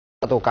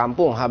Satu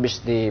kampung habis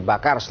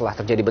dibakar setelah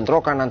terjadi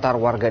bentrokan antar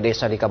warga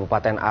desa di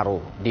Kabupaten Aru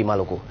di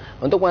Maluku.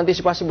 Untuk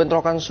mengantisipasi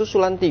bentrokan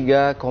susulan,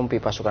 3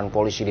 kompi pasukan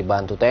polisi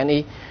dibantu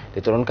TNI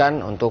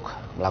diturunkan untuk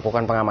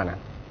melakukan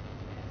pengamanan.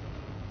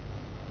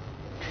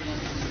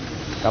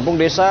 Kampung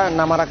desa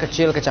Namara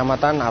Kecil,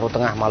 Kecamatan Aru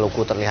Tengah,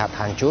 Maluku terlihat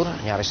hancur,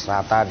 nyaris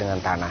rata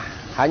dengan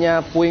tanah.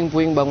 Hanya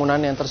puing-puing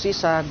bangunan yang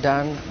tersisa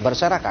dan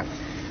berserakan.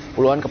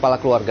 Puluhan kepala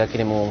keluarga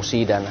kini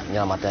mengungsi dan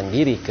menyelamatkan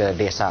diri ke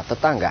desa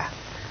tetangga.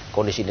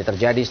 Kondisi ini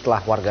terjadi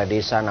setelah warga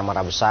desa Namara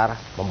Besar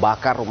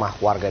membakar rumah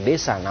warga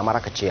desa Namara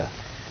Kecil.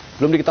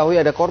 Belum diketahui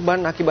ada korban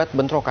akibat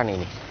bentrokan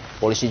ini.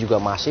 Polisi juga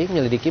masih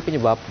menyelidiki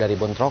penyebab dari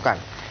bentrokan.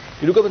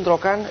 Diduga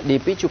bentrokan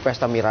dipicu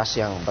pesta miras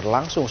yang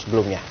berlangsung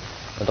sebelumnya.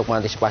 Untuk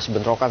mengantisipasi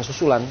bentrokan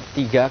susulan,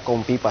 3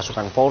 kompi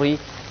pasukan Polri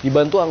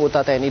dibantu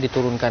anggota TNI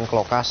diturunkan ke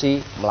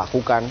lokasi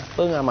melakukan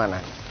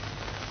pengamanan.